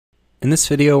In this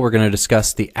video, we're going to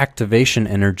discuss the activation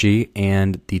energy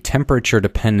and the temperature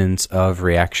dependence of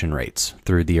reaction rates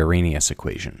through the Arrhenius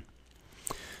equation.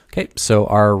 Okay, so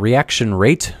our reaction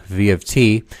rate, V of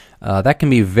T, that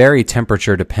can be very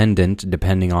temperature dependent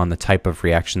depending on the type of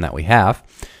reaction that we have.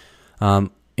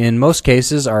 In most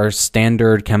cases, our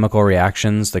standard chemical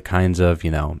reactions, the kinds of,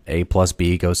 A plus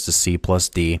B goes to C plus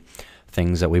D,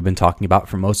 things that we've been talking about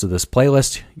for most of this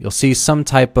playlist, you'll see some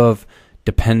type of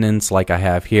dependence like I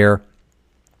have here,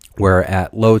 where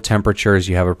at low temperatures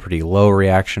you have a pretty low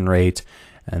reaction rate,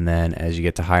 and then as you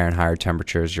get to higher and higher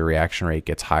temperatures, your reaction rate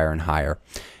gets higher and higher.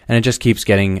 And it just keeps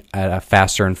getting at a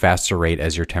faster and faster rate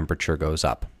as your temperature goes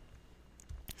up.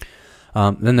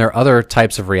 Then there are other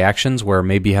types of reactions where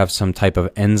maybe you have some type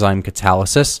of enzyme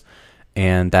catalysis,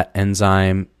 and that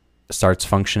enzyme starts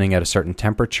functioning at a certain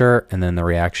temperature, and then the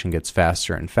reaction gets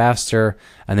faster and faster.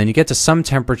 And then you get to some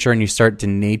temperature and you start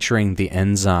denaturing the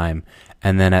enzyme,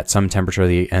 and then at some temperature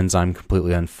the enzyme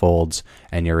completely unfolds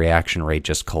and your reaction rate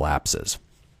just collapses.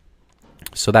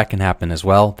 So that can happen as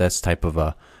well. That's type of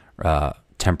a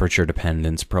temperature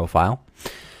dependence profile.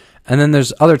 And then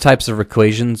there's other types of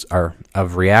equations or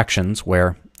of reactions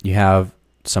where you have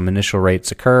some initial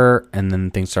rates occur and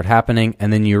then things start happening,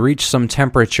 and then you reach some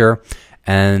temperature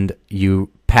and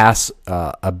you pass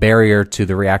a barrier to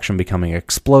the reaction becoming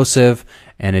explosive,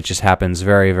 and it just happens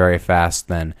very, very fast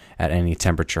then at any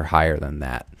temperature higher than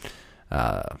that.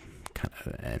 And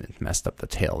it messed up the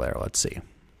tail there. Let's see.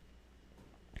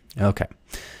 Okay.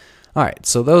 All right,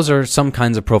 so those are some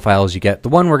kinds of profiles you get. The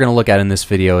one we're going to look at in this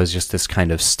video is just this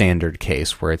kind of standard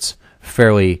case where it's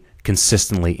fairly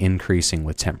consistently increasing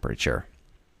with temperature.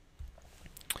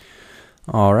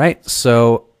 All right,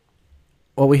 so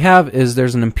what we have is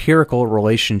there's an empirical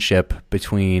relationship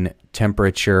between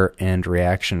temperature and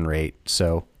reaction rate.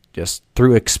 So just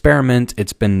through experiment,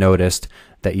 it's been noticed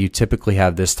that you typically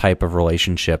have this type of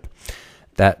relationship,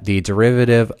 that the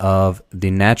derivative of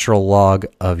the natural log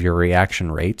of your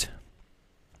reaction rate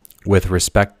with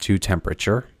respect to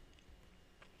temperature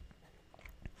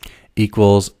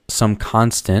equals some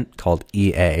constant called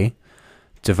EA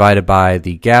divided by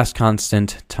the gas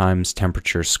constant times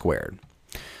temperature squared.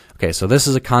 Okay, so this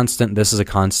is a constant, this is a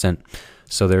constant,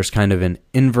 so there's kind of an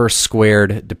inverse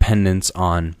squared dependence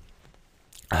on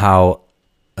how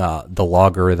the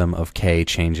logarithm of K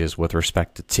changes with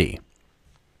respect to T.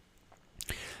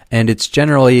 And it's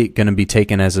generally going to be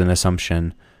taken as an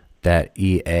assumption that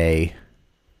EA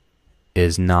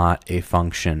is not a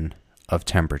function of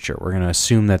temperature. We're going to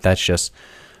assume that that's just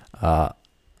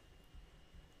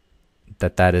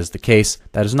that is the case.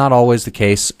 That is not always the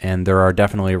case, and there are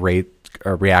definitely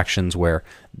reactions where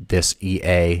this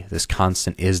EA, this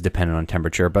constant, is dependent on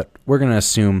temperature, but we're going to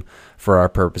assume for our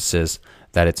purposes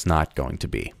that it's not going to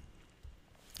be.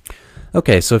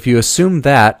 Okay, so if you assume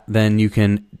that, then you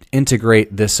can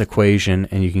integrate this equation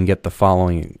and you can get the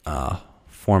following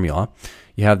formula.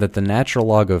 You have that the natural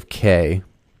log of K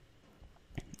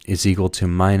is equal to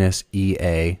minus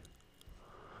EA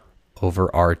over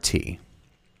RT.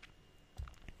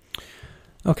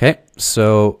 Okay,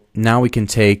 so now we can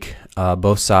take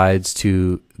both sides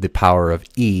to the power of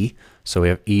E. So we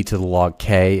have E to the log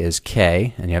K is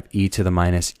K, and you have E to the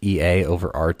minus EA over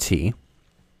RT.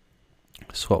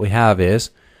 So what we have is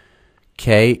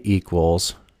K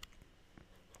equals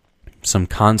some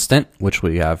constant, which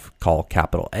we have called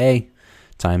capital A,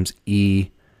 times E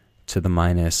to the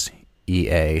minus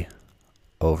EA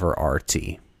over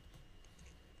RT.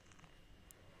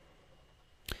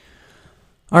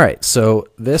 All right, so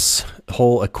this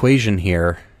whole equation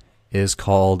here is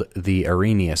called the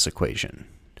Arrhenius equation,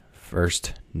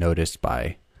 first noticed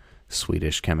by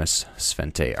Swedish chemist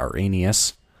Svante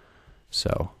Arrhenius.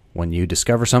 So when you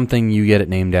discover something, you get it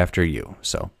named after you.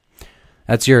 So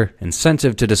that's your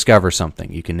incentive to discover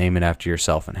something. You can name it after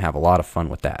yourself and have a lot of fun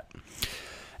with that.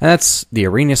 And that's the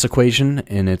Arrhenius equation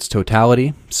in its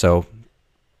totality. So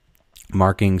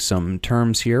marking some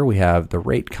terms here, we have the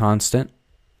rate constant,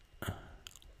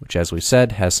 which, as we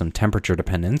said, has some temperature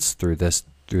dependence through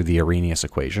the Arrhenius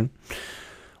equation.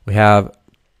 We have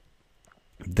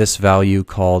this value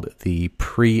called the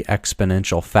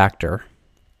pre-exponential factor.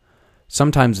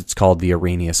 Sometimes it's called the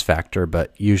Arrhenius factor,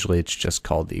 but usually it's just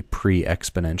called the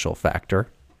pre-exponential factor.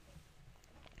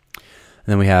 And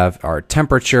then we have our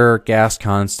temperature, gas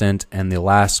constant, and the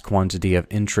last quantity of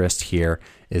interest here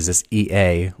is this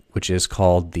EA, which is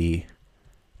called the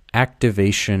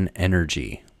activation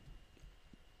energy.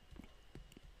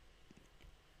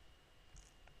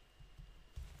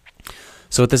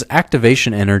 So what this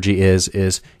activation energy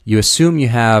is you assume you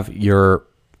have your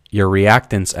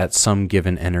reactants at some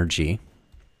given energy.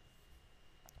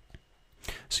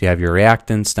 So you have your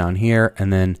reactants down here,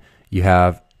 and then you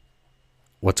have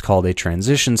what's called a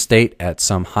transition state at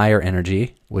some higher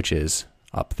energy, which is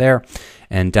up there.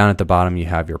 And down at the bottom, you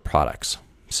have your products.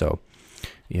 So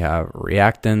you have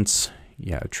reactants,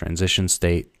 you have transition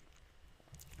state,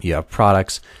 you have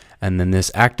products, and then this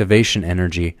activation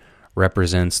energy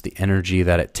represents the energy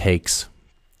that it takes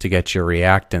to get your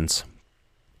reactants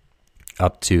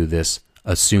up to this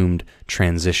assumed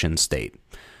transition state.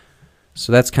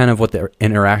 So that's kind of what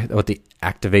the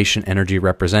activation energy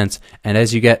represents. And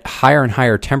as you get higher and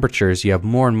higher temperatures, you have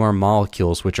more and more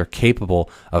molecules which are capable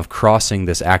of crossing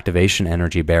this activation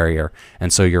energy barrier.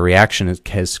 And so your reaction is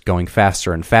going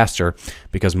faster and faster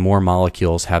because more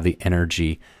molecules have the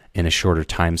energy in a shorter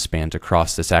time span to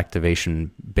cross this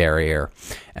activation barrier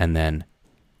and then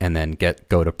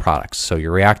go to products. So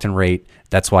your reactant rate,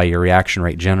 that's why your reaction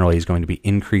rate generally is going to be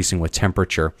increasing with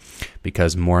temperature,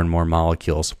 because more and more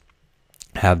molecules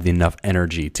have enough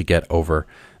energy to get over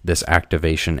this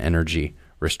activation energy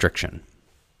restriction.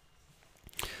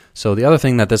 So the other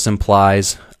thing that this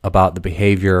implies about the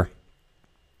behavior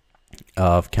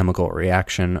of chemical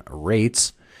reaction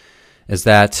rates is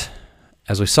that,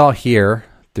 as we saw here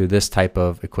through this type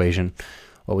of equation,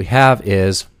 what we have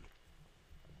is,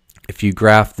 if you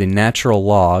graph the natural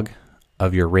log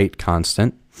of your rate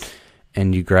constant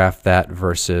and you graph that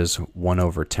versus 1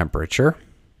 over temperature,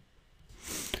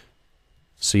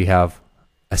 so you have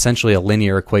essentially a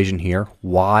linear equation here,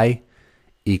 y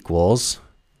equals,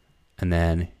 and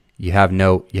then you have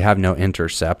no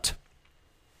intercept,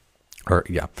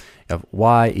 you have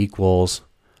y equals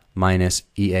minus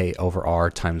EA over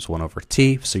R times 1 over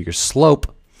T. So your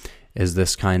slope is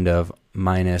this kind of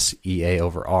minus EA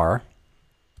over R.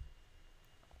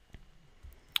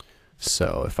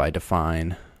 So if I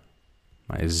define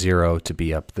my 0 to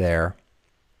be up there,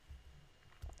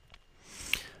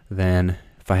 then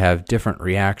if I have different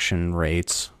reaction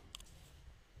rates,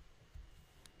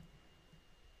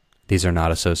 these are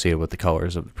not associated with the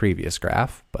colors of the previous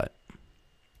graph, but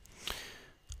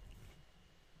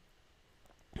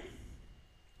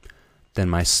then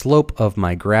my slope of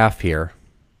my graph here,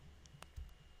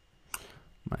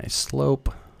 my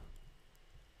slope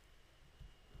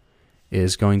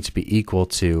is going to be equal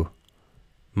to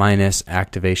minus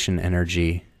activation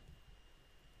energy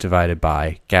divided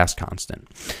by gas constant.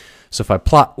 So if I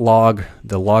plot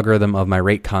the logarithm of my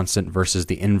rate constant versus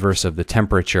the inverse of the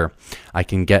temperature, I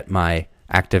can get my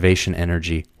activation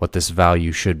energy, what this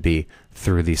value should be,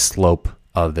 through the slope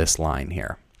of this line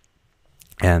here.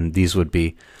 And these would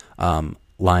be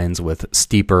lines with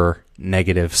steeper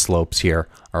negative slopes here,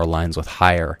 are lines with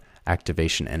higher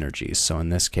activation energies. So in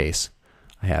this case,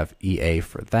 I have EA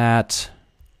for that,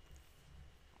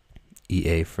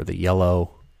 EA for the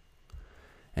yellow,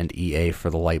 and EA for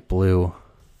the light blue.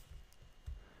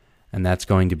 And that's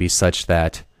going to be such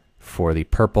that for the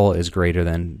purple is greater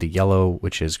than the yellow,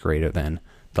 which is greater than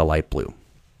the light blue.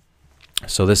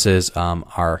 So this is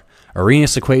our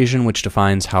Arrhenius equation, which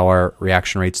defines how our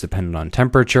reaction rates depend on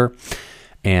temperature.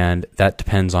 And that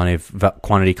depends on a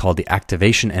quantity called the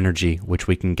activation energy, which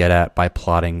we can get at by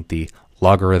plotting the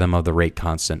logarithm of the rate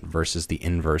constant versus the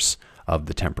inverse of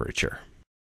the temperature.